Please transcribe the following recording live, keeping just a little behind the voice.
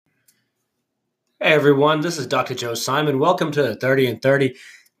Hey everyone, this is Dr. Joe Simon. Welcome to 30 and 30.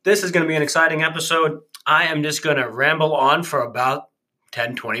 This is going to be an exciting episode. I am just going to ramble on for about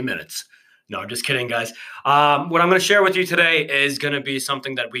 10, 20 minutes. No, I'm just kidding, guys. What I'm going to share with you today is going to be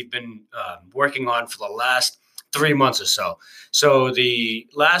something that we've been working on for the last 3 months or so. So, the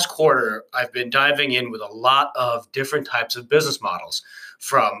last quarter, I've been diving in with a lot of different types of business models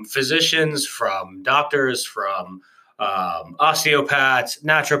from physicians, from doctors, from osteopaths,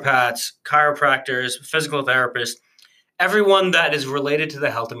 naturopaths, chiropractors, physical therapists, everyone that is related to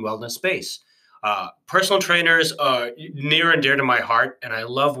the health and wellness space. Personal trainers are near and dear to my heart, and I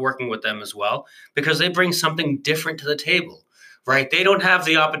love working with them as well because they bring something different to the table, right? They don't have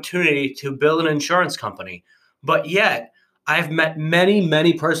the opportunity to build an insurance company, but yet I've met many,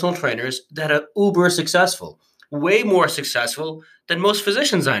 many personal trainers that are uber successful, way more successful than most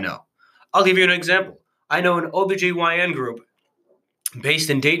physicians I know. I'll give you an example. I know an OBGYN group based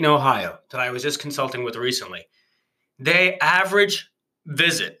in Dayton, Ohio, that I was just consulting with recently. They average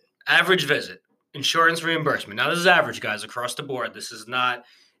visit, insurance reimbursement. Now, this is average, guys, across the board. This is not,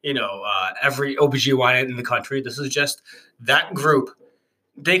 every OBGYN in the country. This is just that group.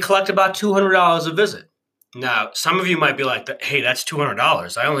 They collect about $200 a visit. Now, some of you might be like, hey, that's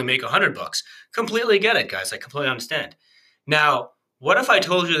 $200. I only make $100. Completely get it, guys. I completely understand. Now, what if I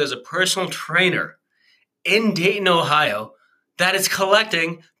told you there's a personal trainer in Dayton, Ohio, that is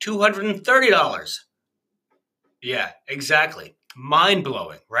collecting $230. Yeah, exactly. Mind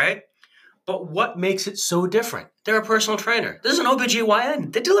blowing, right? But what makes it so different? They're a personal trainer. This is an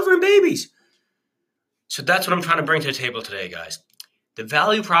OBGYN. They're delivering babies. So that's what I'm trying to bring to the table today, guys. The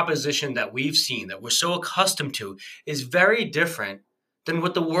value proposition that we've seen, that we're so accustomed to, is very different than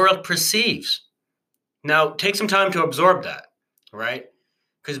what the world perceives. Now, take some time to absorb that, right?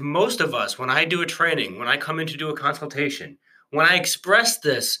 Because most of us, when I do a training, when I come in to do a consultation, when I express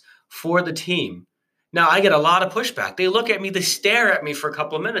this for the team, now I get a lot of pushback. They look at me, they stare at me for a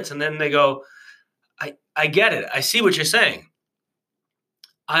couple of minutes, and then they go, I get it. I see what you're saying.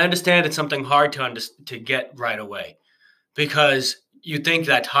 I understand it's something hard to get right away because you think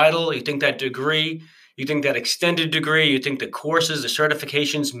that title, you think that degree, you think that extended degree, you think the courses, the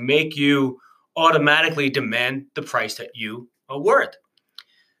certifications make you automatically demand the price that you are worth.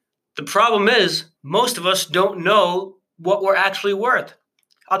 The problem is most of us don't know what we're actually worth.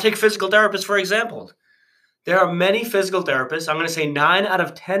 I'll take physical therapists, for example. There are many physical therapists. I'm going to say 9 out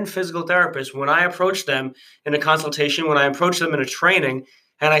of 10 physical therapists, when I approach them in a consultation, when I approach them in a training,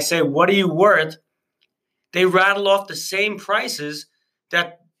 and I say, what are you worth? They rattle off the same prices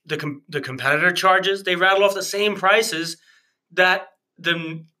that the competitor charges. They rattle off the same prices that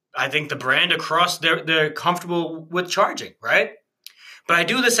I think the brand across they're comfortable with charging, right? But I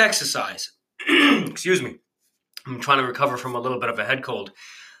do this exercise. Excuse me. I'm trying to recover from a little bit of a head cold.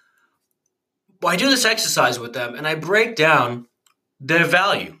 Well, I do this exercise with them and I break down their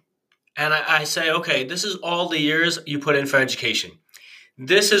value. And I say, okay, this is all the years you put in for education.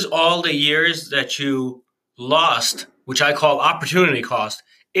 This is all the years that you lost, which I call opportunity cost,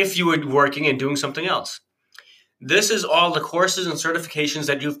 if you were working and doing something else. This is all the courses and certifications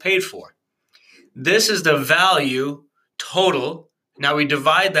that you've paid for. This is the value total. Now we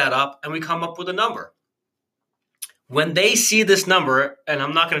divide that up and we come up with a number. When they see this number, and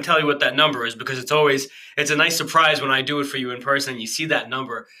I'm not going to tell you what that number is because it's a nice surprise when I do it for you in person. You see that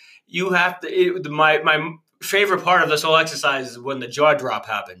number. You have to, my favorite part of this whole exercise is when the jaw drop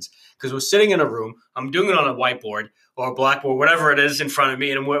happens because we're sitting in a room. I'm doing it on a whiteboard or a blackboard, whatever it is in front of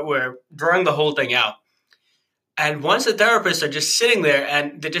me, and we're drawing the whole thing out. And once the therapists are just sitting there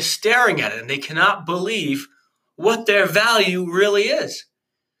and they're just staring at it and they cannot believe what their value really is.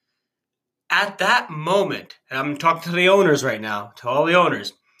 At that moment, and I'm talking to the owners right now, to all the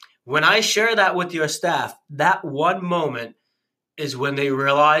owners, when I share that with your staff, that one moment is when they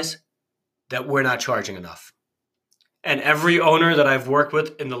realize that we're not charging enough. And every owner that I've worked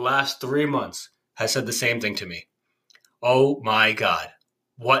with in the last 3 months has said the same thing to me. Oh my God,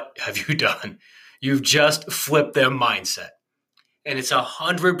 what have you done? You've just flipped their mindset. And it's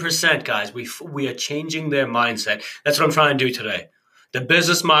 100%, guys. We are changing their mindset. That's what I'm trying to do today. The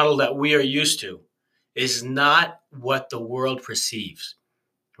business model that we are used to is not what the world perceives,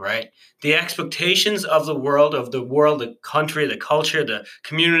 right? The expectations of the world, the country, the culture, the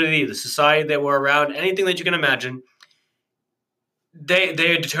community, the society that we're around, anything that you can imagine, they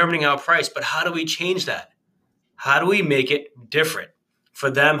are determining our price. But how do we change that? How do we make it different for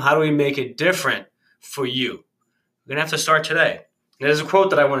them? How do we make it different for you? We're going to have to start today. There's a quote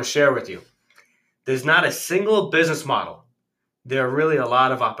that I want to share with you. There's not a single business model. There are really a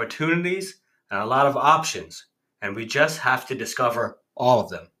lot of opportunities and a lot of options, and we just have to discover all of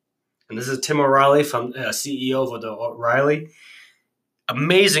them. And this is Tim O'Reilly, from CEO of O'Reilly.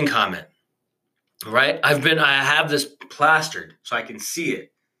 Amazing comment, right? I have this plastered so I can see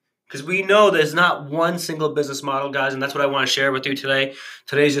it. Because we know there's not one single business model, guys, and that's what I want to share with you today.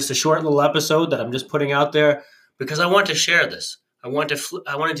 Today's just a short little episode that I'm just putting out there because I want to share this. I wanted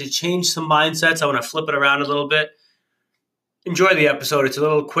to change some mindsets. I want to flip it around a little bit. Enjoy the episode. It's a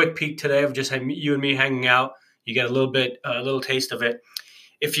little quick peek today of just you and me hanging out. You get a little taste of it.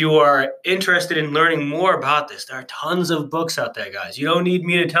 If you are interested in learning more about this, there are tons of books out there, guys. You don't need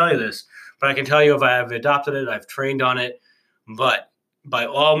me to tell you this, but I can tell you if I have adopted it, I've trained on it. But by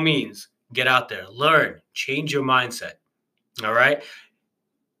all means, get out there, learn, change your mindset. All right?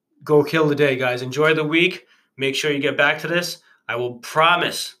 Go kill the day, guys. Enjoy the week. Make sure you get back to this. I will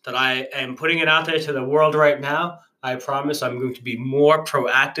promise that I am putting it out there to the world right now. I promise I'm going to be more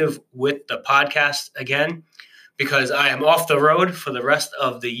proactive with the podcast again because I am off the road for the rest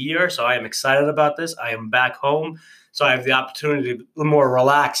of the year. So I am excited about this. I am back home. So I have the opportunity to be a little more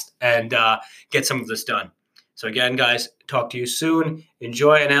relaxed and get some of this done. So again, guys, talk to you soon.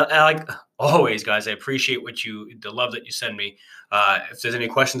 Enjoy. And like always, guys, I appreciate the love that you send me. If there's any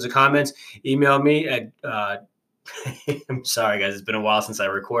questions or comments, email me at, I'm sorry, guys, it's been a while since I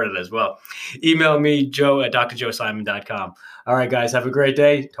recorded as well. Email me, Joe at drjoesimon.com. All right, guys, have a great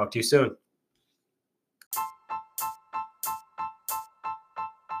day. Talk to you soon.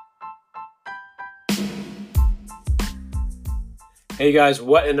 Hey guys,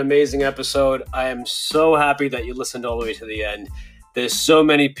 what an amazing episode. I am so happy that you listened all the way to the end. There's so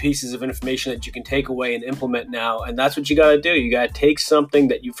many pieces of information that you can take away and implement now, and that's what you got to do. You got to take something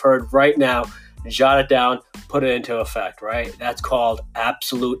that you've heard right now, jot it down, put it into effect, right? That's called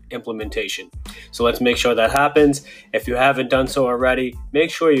absolute implementation. So let's make sure that happens. If you haven't done so already, make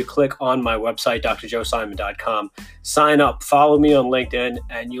sure you click on my website, drjoesimon.com. Sign up, follow me on LinkedIn,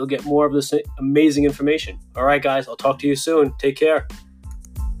 and you'll get more of this amazing information. All right, guys, I'll talk to you soon. Take care.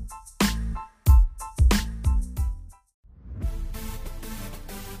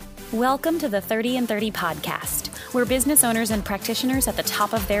 Welcome to the 30 and 30 podcast, where business owners and practitioners at the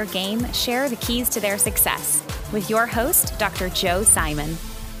top of their game share the keys to their success with your host, Dr. Joe Simon.